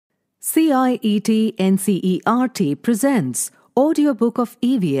CIET NCERT presents Audiobook of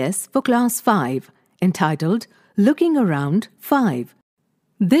EVS for Class 5 entitled Looking Around 5.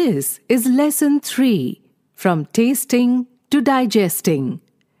 This is Lesson 3, From Tasting to Digesting,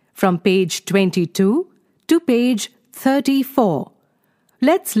 from page 22 to page 34.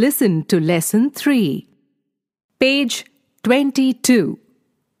 Let's listen to Lesson 3. Page 22.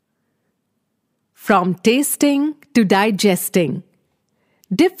 From Tasting to Digesting.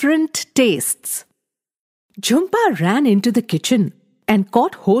 Different tastes. Jhumpa ran into the kitchen and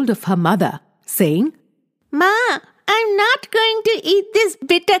caught hold of her mother, saying, "Ma, I'm not going to eat this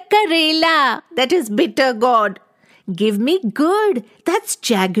bitter Karela, that is bitter gourd. Give me good, that's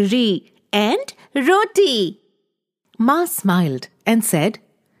jaggery, and roti." Ma smiled and said,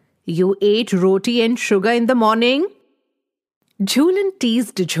 "You ate roti and sugar in the morning?" Jhulan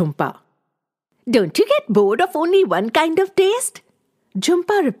teased Jhumpa. "Don't you get bored of only one kind of taste?"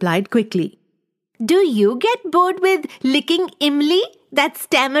 Jhumpa replied quickly. "Do you get bored with licking imli, that's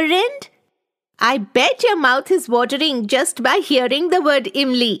tamarind? I bet your mouth is watering just by hearing the word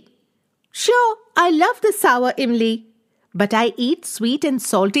imli." "Sure, I love the sour imli, but I eat sweet and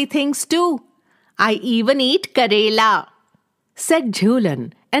salty things too. I even eat Karela," said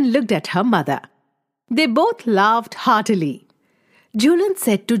Jhulan and looked at her mother. They both laughed heartily. Jhulan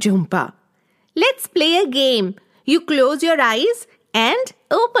said to Jhumpa, "Let's play a game. You close your eyes and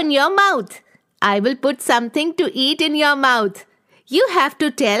open your mouth. I will put something to eat in your mouth. You have to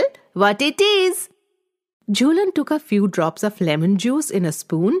tell what it is." Jhulan took a few drops of lemon juice in a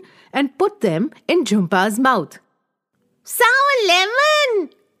spoon and put them in Jhumpa's mouth. "Sour lemon!"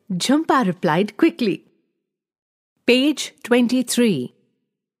 Jhumpa replied quickly. Page 23.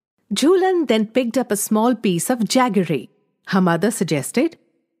 Jhulan then picked up a small piece of jaggery. Her mother suggested,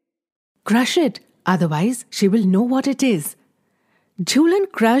 "Crush it, otherwise she will know what it is." Jhulan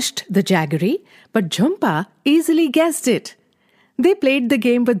crushed the jaggery, but Jhumpa easily guessed it. They played the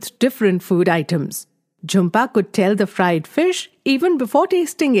game with different food items. Jhumpa could tell the fried fish even before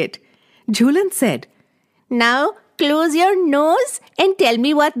tasting it. Jhulan said, "Now close your nose and tell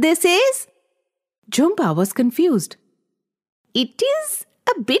me what this is." Jhumpa was confused. "It is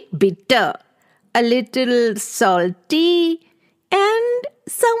a bit bitter, a little salty, and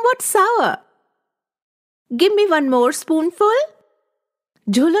somewhat sour. Give me one more spoonful."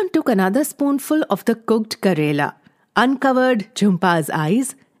 Jhulan took another spoonful of the cooked Karela, uncovered Jhumpa's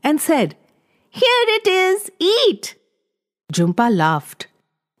eyes, and said, "Here it is, eat." Jhumpa laughed.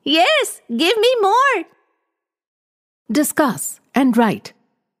 "Yes, give me more." Discuss and write.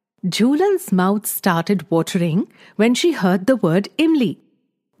 Jhulan's mouth started watering when she heard the word imli.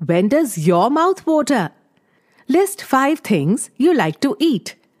 When does your mouth water? List 5 things you like to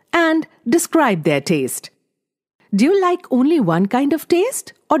eat and describe their taste. Do you like only one kind of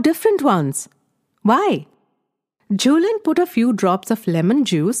taste or different ones? Why? Jhulan put a few drops of lemon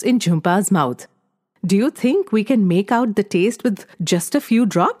juice in Jhumpa's mouth. Do you think we can make out the taste with just a few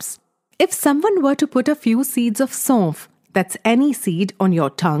drops? If someone were to put a few seeds of saunf, that's any seed, on your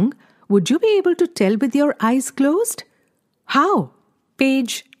tongue, would you be able to tell with your eyes closed? How?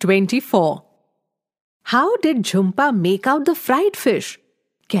 Page 24. How did Jhumpa make out the fried fish?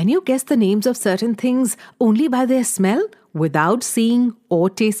 Can you guess the names of certain things only by their smell without seeing or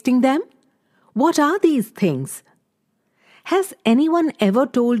tasting them? What are these things? Has anyone ever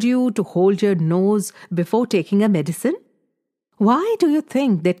told you to hold your nose before taking a medicine? Why do you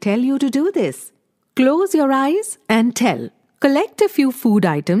think they tell you to do this? Close your eyes and tell. Collect a few food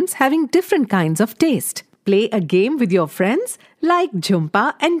items having different kinds of taste. Play a game with your friends like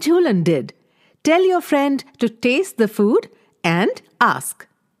Jhumpa and Jhulan did. Tell your friend to taste the food and ask.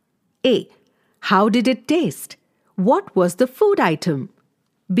 A. How did it taste? What was the food item?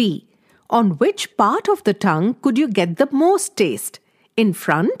 B. On which part of the tongue could you get the most taste? In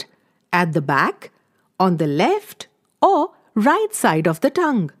front, at the back, on the left, or right side of the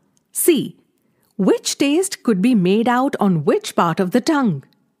tongue? C. Which taste could be made out on which part of the tongue?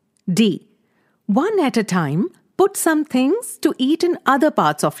 D. One at a time, put some things to eat in other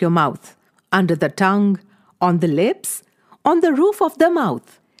parts of your mouth. Under the tongue, on the lips, on the roof of the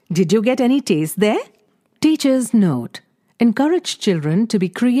mouth. Did you get any taste there? Teachers note: encourage children to be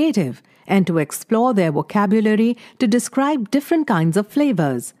creative and to explore their vocabulary to describe different kinds of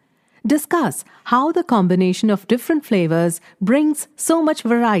flavors. Discuss how the combination of different flavors brings so much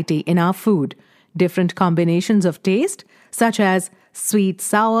variety in our food. Different combinations of taste, such as sweet,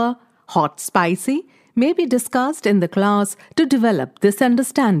 sour, hot, spicy, may be discussed in the class to develop this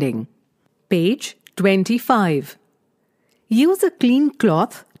understanding. Page 25. Use a clean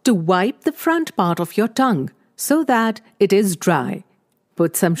cloth to wipe the front part of your tongue so that it is dry.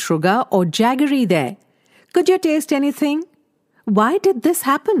 put some sugar or jaggery there. Could you taste anything? Why did this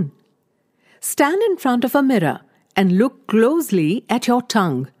happen? Stand in front of a mirror and look closely at your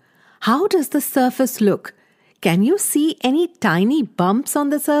tongue. How does the surface look? Can you see any tiny bumps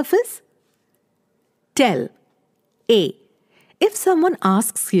on the surface? Tell. A. If someone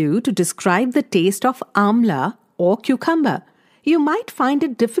asks you to describe the taste of amla or cucumber, you might find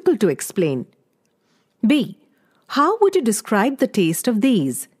it difficult to explain. B. How would you describe the taste of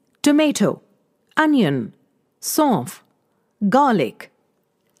these? Tomato, onion, saunf, garlic.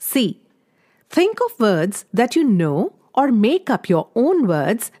 C. Think of words that you know or make up your own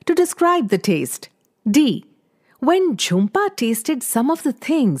words to describe the taste. D. When Jhumpa tasted some of the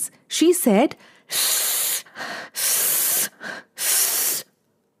things, she said,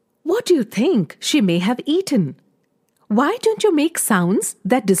 what do you think she may have eaten? Why don't you make sounds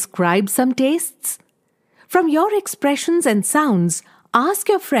that describe some tastes? From your expressions and sounds, ask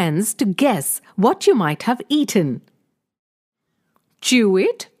your friends to guess what you might have eaten. Chew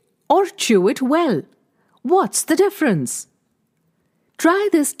it or chew it well. What's the difference? Try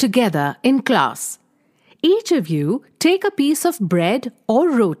this together in class. Each of you take a piece of bread or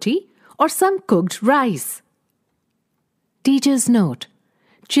roti or some cooked rice. Teacher's note: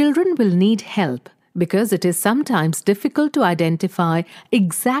 children will need help because it is sometimes difficult to identify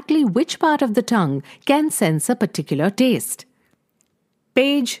exactly which part of the tongue can sense a particular taste.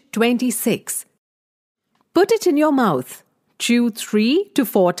 Page 26. Put it in your mouth. Chew 3 to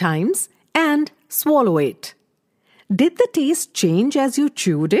 4 times and swallow it. Did the taste change as you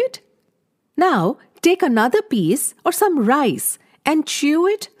chewed it? Now, take another piece or some rice and chew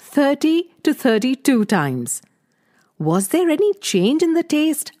it 30 to 32 times. Was there any change in the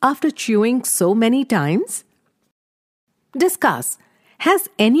taste after chewing so many times? Discuss. Has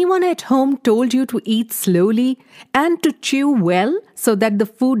anyone at home told you to eat slowly and to chew well so that the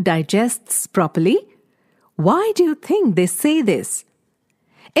food digests properly? Why do you think they say this?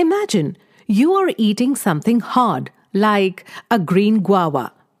 Imagine you are eating something hard, like a green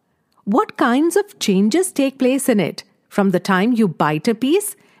guava. What kinds of changes take place in it from the time you bite a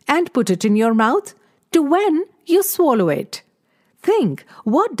piece and put it in your mouth to when you swallow it? Think,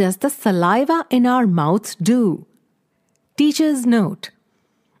 what does the saliva in our mouths do? Teacher's note.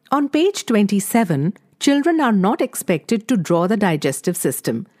 On page 27, children are not expected to draw the digestive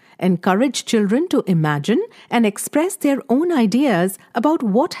system. Encourage children to imagine and express their own ideas about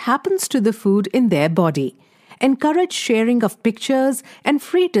what happens to the food in their body. Encourage sharing of pictures and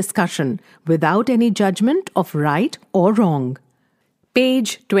free discussion without any judgment of right or wrong.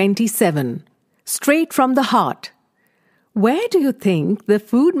 Page 27. Straight from the heart. Where do you think the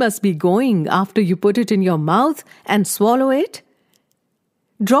food must be going after you put it in your mouth and swallow it?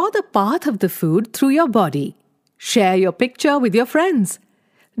 Draw the path of the food through your body. Share your picture with your friends.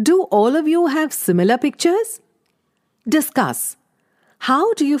 Do all of you have similar pictures? Discuss.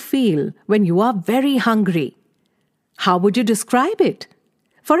 How do you feel when you are very hungry? How would you describe it?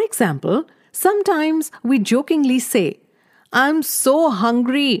 For example, sometimes we jokingly say, "I'm so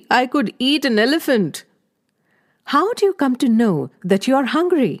hungry, I could eat an elephant." How do you come to know that you are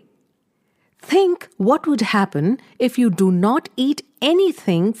hungry? Think what would happen if you do not eat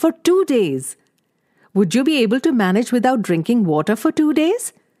anything for 2 days. Would you be able to manage without drinking water for 2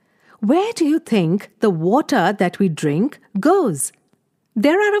 days? Where do you think the water that we drink goes?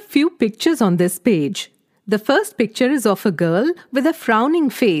 There are a few pictures on this page. The first picture is of a girl with a frowning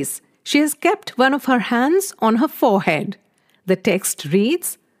face. She has kept one of her hands on her forehead. The text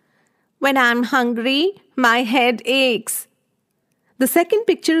reads, "When I'm hungry, my head aches." The second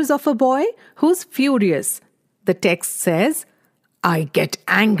picture is of a boy who's furious. The text says, "I get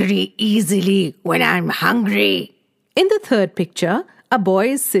angry easily when I'm hungry." In the third picture, a boy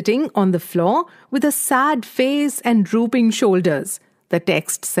is sitting on the floor with a sad face and drooping shoulders. The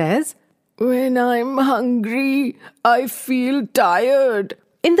text says, "When I'm hungry, I feel tired."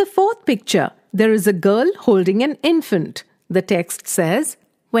 In the fourth picture, there is a girl holding an infant. The text says,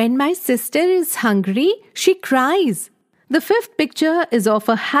 "When my sister is hungry, she cries." The fifth picture is of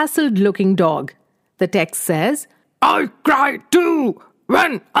a hassled-looking dog. The text says, "I cry too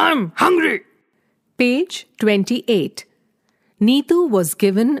when I'm hungry." Page 28. Neetu was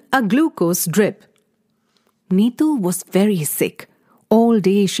given a glucose drip. Neetu was very sick. All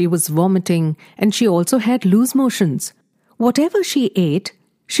day she was vomiting and she also had loose motions. Whatever she ate,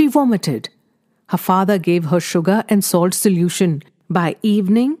 she vomited. Her father gave her sugar and salt solution. By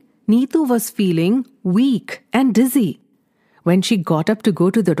evening, Neetu was feeling weak and dizzy. When she got up to go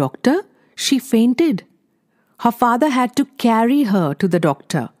to the doctor, she fainted. Her father had to carry her to the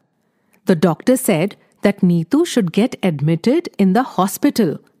doctor. The doctor said that Neetu should get admitted in the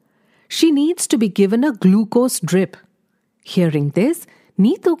hospital. She needs to be given a glucose drip. Hearing this,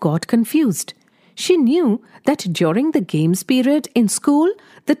 Neetu got confused. She knew that during the games period in school,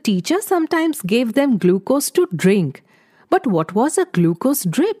 the teacher sometimes gave them glucose to drink. But what was a glucose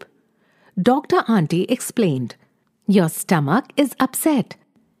drip? Dr. Auntie explained, "Your stomach is upset.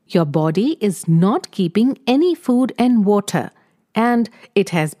 Your body is not keeping any food and water, and it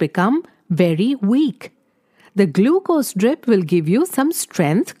has become very weak. The glucose drip will give you some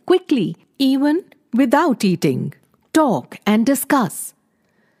strength quickly, even without eating. Talk and discuss."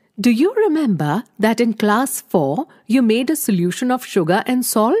 Do you remember that in class 4 you made a solution of sugar and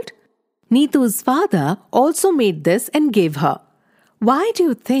salt? Neetu's father also made this and gave her. Why do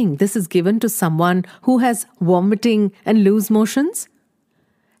you think this is given to someone who has vomiting and loose motions?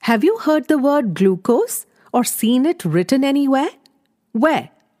 Have you heard the word glucose or seen it written anywhere? Where?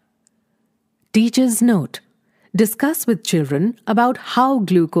 Teacher's note. Discuss with children about how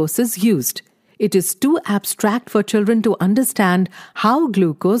glucose is used. It is too abstract for children to understand how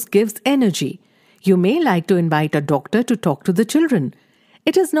glucose gives energy. You may like to invite a doctor to talk to the children.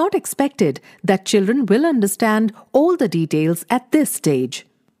 It is not expected that children will understand all the details at this stage.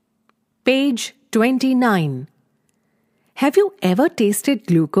 Page 29. Have you ever tasted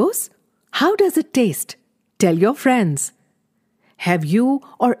glucose? How does it taste? Tell your friends. Have you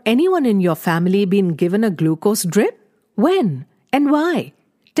or anyone in your family been given a glucose drip? When and why?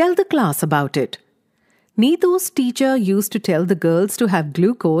 Tell the class about it. Neetu's teacher used to tell the girls to have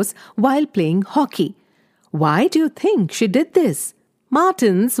glucose while playing hockey. Why do you think she did this?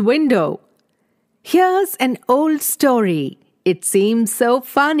 Martin's window. Here's an old story. It seems so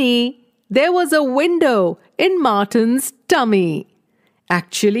funny. There was a window in Martin's tummy.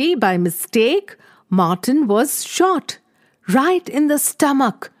 Actually, by mistake, Martin was shot right in the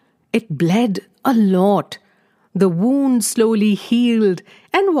stomach. It bled a lot. The wound slowly healed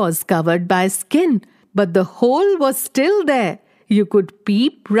and was covered by skin, but the hole was still there. You could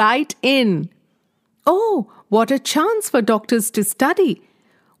peep right in. Oh, what a chance for doctors to study.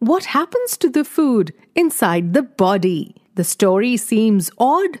 What happens to the food inside the body? The story seems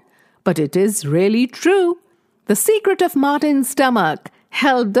odd, but it is really true. The secret of Martin's stomach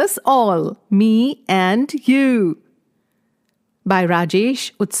helped us all, me and you. By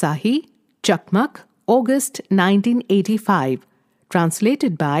Rajesh Utsahi, Chakmak, August 1985.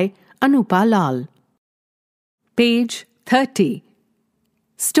 Translated by Anupa Lal. Page 30.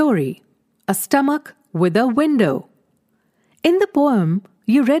 Story. A stomach with a window. In the poem,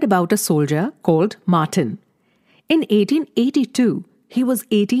 you read about a soldier called Martin. In 1882, he was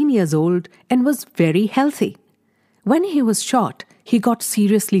 18 years old and was very healthy. When he was shot, he got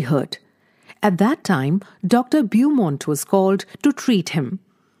seriously hurt. At that time, Dr. Beaumont was called to treat him.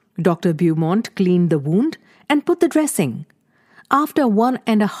 Dr. Beaumont cleaned the wound and put the dressing. After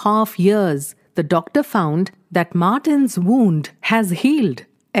 1.5 years, the doctor found that Martin's wound has healed,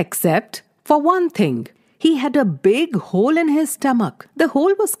 except for one thing. He had a big hole in his stomach. The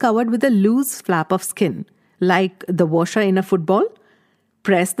hole was covered with a loose flap of skin, like the washer in a football.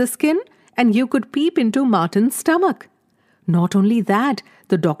 Press the skin and you could peep into Martin's stomach. Not only that,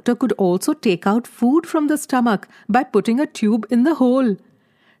 the doctor could also take out food from the stomach by putting a tube in the hole.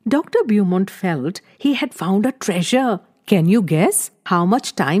 Dr. Beaumont felt he had found a treasure. Can you guess how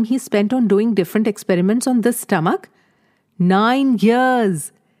much time he spent on doing different experiments on this stomach? 9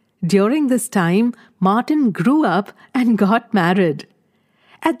 years. During this time, Martin grew up and got married.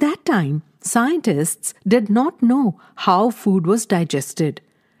 At that time, scientists did not know how food was digested.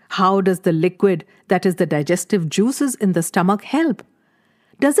 How does the liquid, that is the digestive juices in the stomach, help?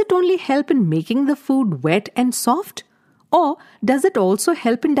 Does it only help in making the food wet and soft? Or does it also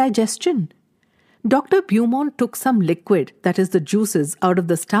help in digestion? Dr. Beaumont took some liquid, that is the juices, out of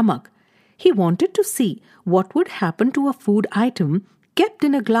the stomach. He wanted to see what would happen to a food item kept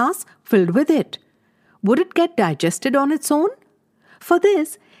in a glass filled with it. Would it get digested on its own? For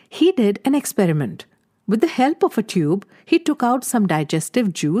this, he did an experiment. With the help of a tube, he took out some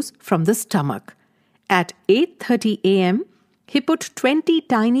digestive juice from the stomach. At 8:30 a.m., he put 20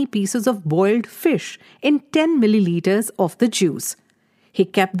 tiny pieces of boiled fish in 10 milliliters of the juice. He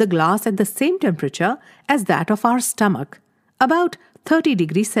kept the glass at the same temperature as that of our stomach, about 30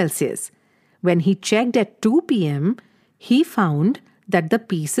 degrees Celsius. When he checked at 2 p.m., he found that the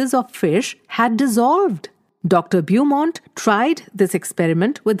pieces of fish had dissolved. Dr. Beaumont tried this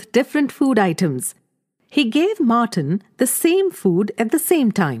experiment with different food items. He gave Martin the same food at the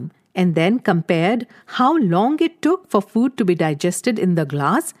same time and then compared how long it took for food to be digested in the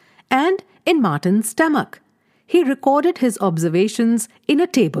glass and in Martin's stomach. He recorded his observations in a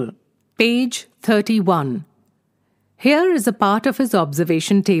table. Page 31. Here is a part of his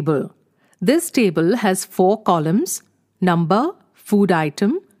observation table. This table has 4 columns: number, food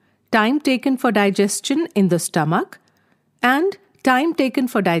item, time taken for digestion in the stomach, and time taken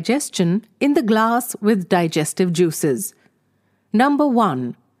for digestion in the glass with digestive juices. Number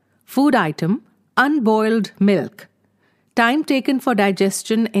 1. Food item, unboiled milk. Time taken for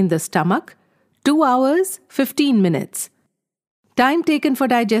digestion in the stomach, 2 hours, 15 minutes. Time taken for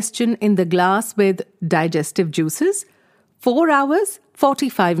digestion in the glass with digestive juices, 4 hours,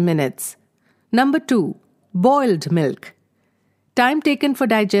 45 minutes. Number 2. Boiled milk. Time taken for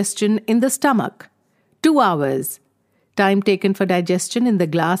digestion in the stomach, 2 hours. Time taken for digestion in the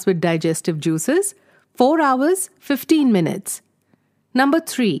glass with digestive juices, 4 hours, 15 minutes. Number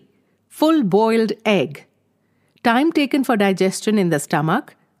 3. Full boiled egg. Time taken for digestion in the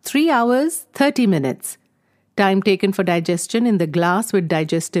stomach, 3 hours, 30 minutes. Time taken for digestion in the glass with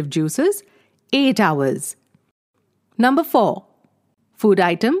digestive juices, 8 hours. Number 4. Food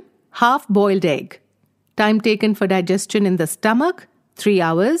item, half-boiled egg. Time taken for digestion in the stomach, 3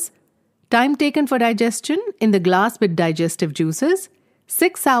 hours. Time taken for digestion in the glass with digestive juices,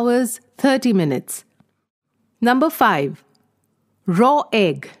 6 hours, 30 minutes. Number 5. Raw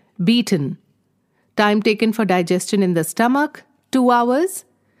egg, beaten. Time taken for digestion in the stomach, 2 hours.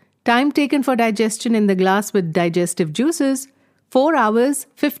 Time taken for digestion in the glass with digestive juices, 4 hours,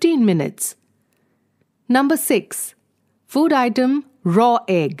 15 minutes. Number 6. Food item, raw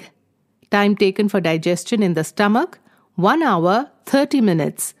egg. Time taken for digestion in the stomach, 1 hour, 30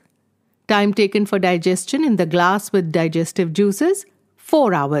 minutes. Time taken for digestion in the glass with digestive juices,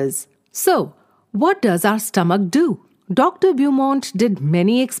 4 hours. So, what does our stomach do? Dr. Beaumont did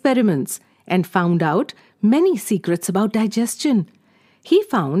many experiments and found out many secrets about digestion. He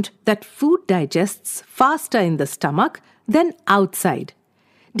found that food digests faster in the stomach than outside.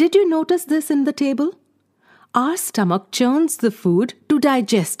 Did you notice this in the table? Our stomach churns the food to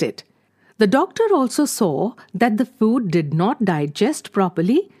digest it. The doctor also saw that the food did not digest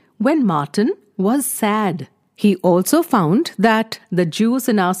properly when Martin was sad. He also found that the juice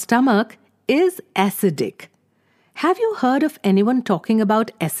in our stomach is acidic. Have you heard of anyone talking about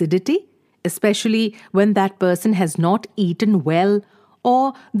acidity, especially when that person has not eaten well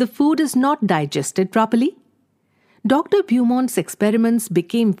or the food is not digested properly? Dr. Beaumont's experiments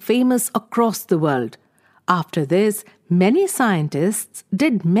became famous across the world. After this, many scientists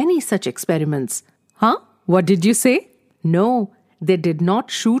did many such experiments. Huh? What did you say? No, they did not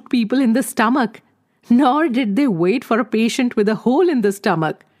shoot people in the stomach, nor did they wait for a patient with a hole in the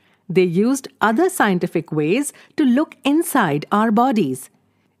stomach. They used other scientific ways to look inside our bodies.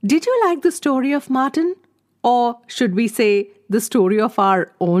 Did you like the story of Martin? Or should we say the story of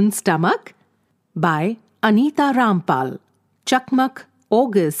our own stomach? By Anita Rampal, Chakmak,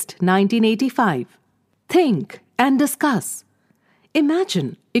 August 1985. Think and discuss.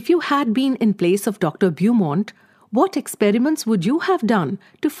 Imagine if you had been in place of Dr. Beaumont, what experiments would you have done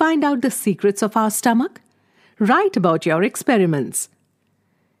to find out the secrets of our stomach? Write about your experiments.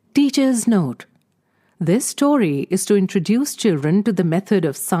 Teacher's note. This story is to introduce children to the method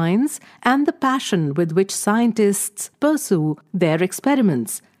of science and the passion with which scientists pursue their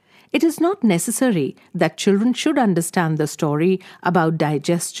experiments. It is not necessary that children should understand the story about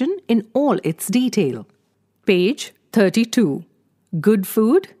digestion in all its detail. Page 32. Good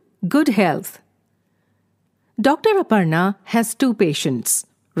food, good health. Dr. Aparna has 2 patients,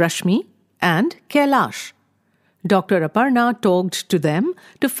 Rashmi and Kailash. Dr. Aparna talked to them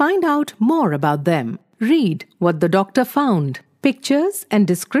to find out more about them. Read what the doctor found. Pictures and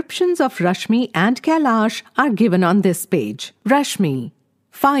descriptions of Rashmi and Kailash are given on this page. Rashmi,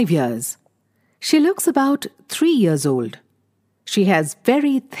 5 years. She looks about 3 years old. She has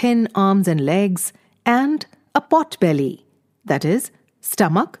very thin arms and legs and a pot belly, that is,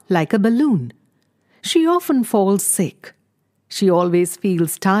 stomach like a balloon. She often falls sick. She always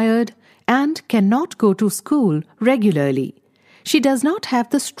feels tired and cannot go to school regularly. She does not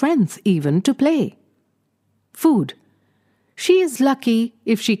have the strength even to play. Food. She is lucky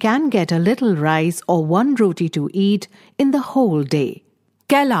if she can get a little rice or 1 roti to eat in the whole day.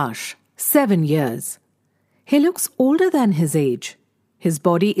 Kailash, 7 years. He looks older than his age. His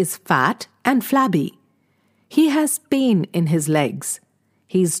body is fat and flabby. He has pain in his legs.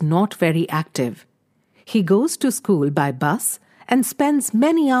 He is not very active. He goes to school by bus and spends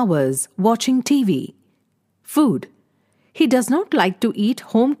many hours watching TV. Food. He does not like to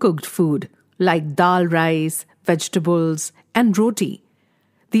eat home-cooked food like dal rice, vegetables, and roti.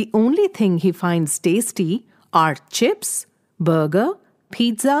 The only thing he finds tasty are chips, burger,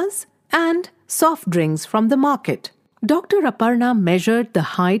 pizzas, and soft drinks from the market. Dr. Aparna measured the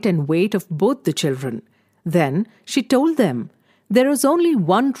height and weight of both the children. Then she told them, there is only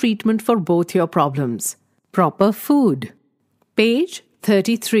one treatment for both your problems: proper food. Page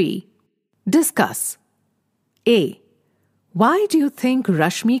 33. Discuss. A. Why do you think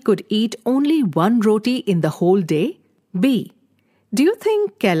Rashmi could eat only one roti in the whole day? B. Do you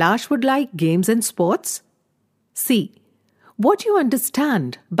think Kailash would like games and sports? C. What do you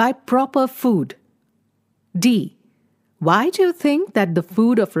understand by proper food? D. Why do you think that the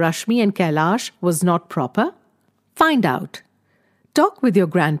food of Rashmi and Kailash was not proper? Find out. Talk with your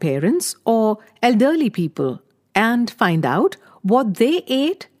grandparents or elderly people and find out what they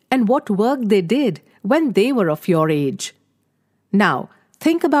ate and what work they did when they were of your age. Now,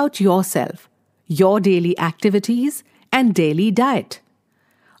 think about yourself, your daily activities and daily diet.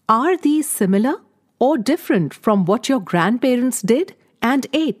 Are these similar or different from what your grandparents did and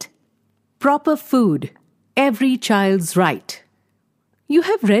ate? Proper food, every child's right. You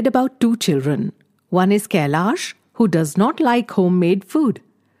have read about two children. One is Kailash, who does not like homemade food.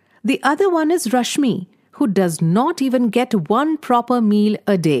 The other one is Rashmi, who does not even get one proper meal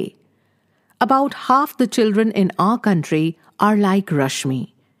a day. About half the children in our country are like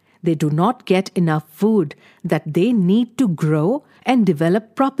Rashmi. They do not get enough food that they need to grow and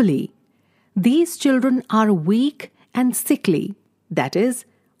develop properly. These children are weak and sickly, that is,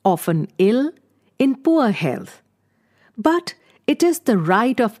 often ill, in poor health. But it is the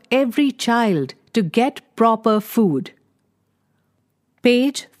right of every child to get proper food.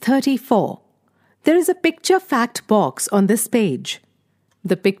 Page 34. There is a picture fact box on this page.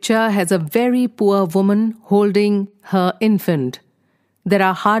 The picture has a very poor woman holding her infant. There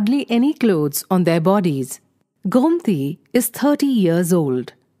are hardly any clothes on their bodies. Gomti is 30 years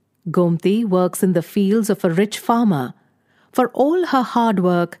old. Gomti works in the fields of a rich farmer. For all her hard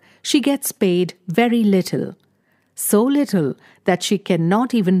work, she gets paid very little. So little that she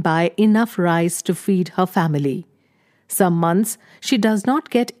cannot even buy enough rice to feed her family. Some months she does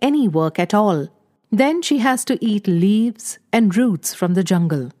not get any work at all. Then she has to eat leaves and roots from the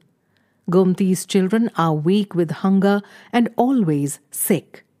jungle. Gomti's children are weak with hunger and always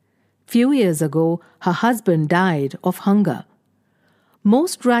sick. Few years ago, her husband died of hunger.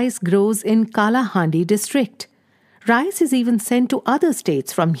 Most rice grows in Kalahandi district. Rice is even sent to other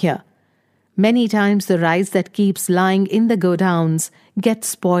states from here. Many times the rice that keeps lying in the godowns gets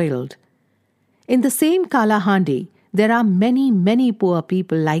spoiled. In the same Kalahandi, there are many poor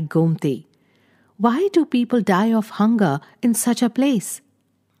people like Gomti. Why do people die of hunger in such a place?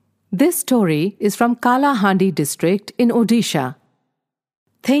 This story is from Kalahandi district in Odisha.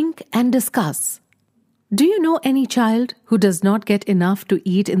 Think and discuss. Do you know any child who does not get enough to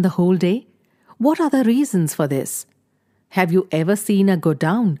eat in the whole day? What are the reasons for this? Have you ever seen a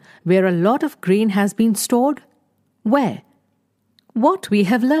godown where a lot of grain has been stored? Where? What we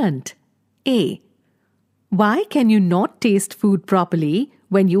have learnt. A. Why can you not taste food properly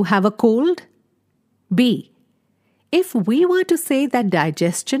when you have a cold? B. If we were to say that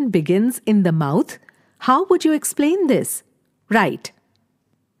digestion begins in the mouth, how would you explain this? Right.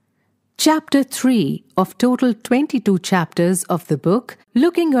 Chapter 3 of total 22 chapters of the book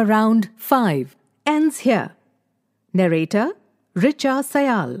Looking Around 5 ends here. Narrator Richa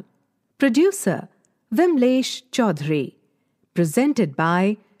Sayal. Producer Vimlesh Chaudhary. Presented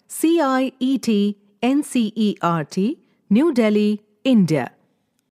by CIET NCERT, New Delhi, India.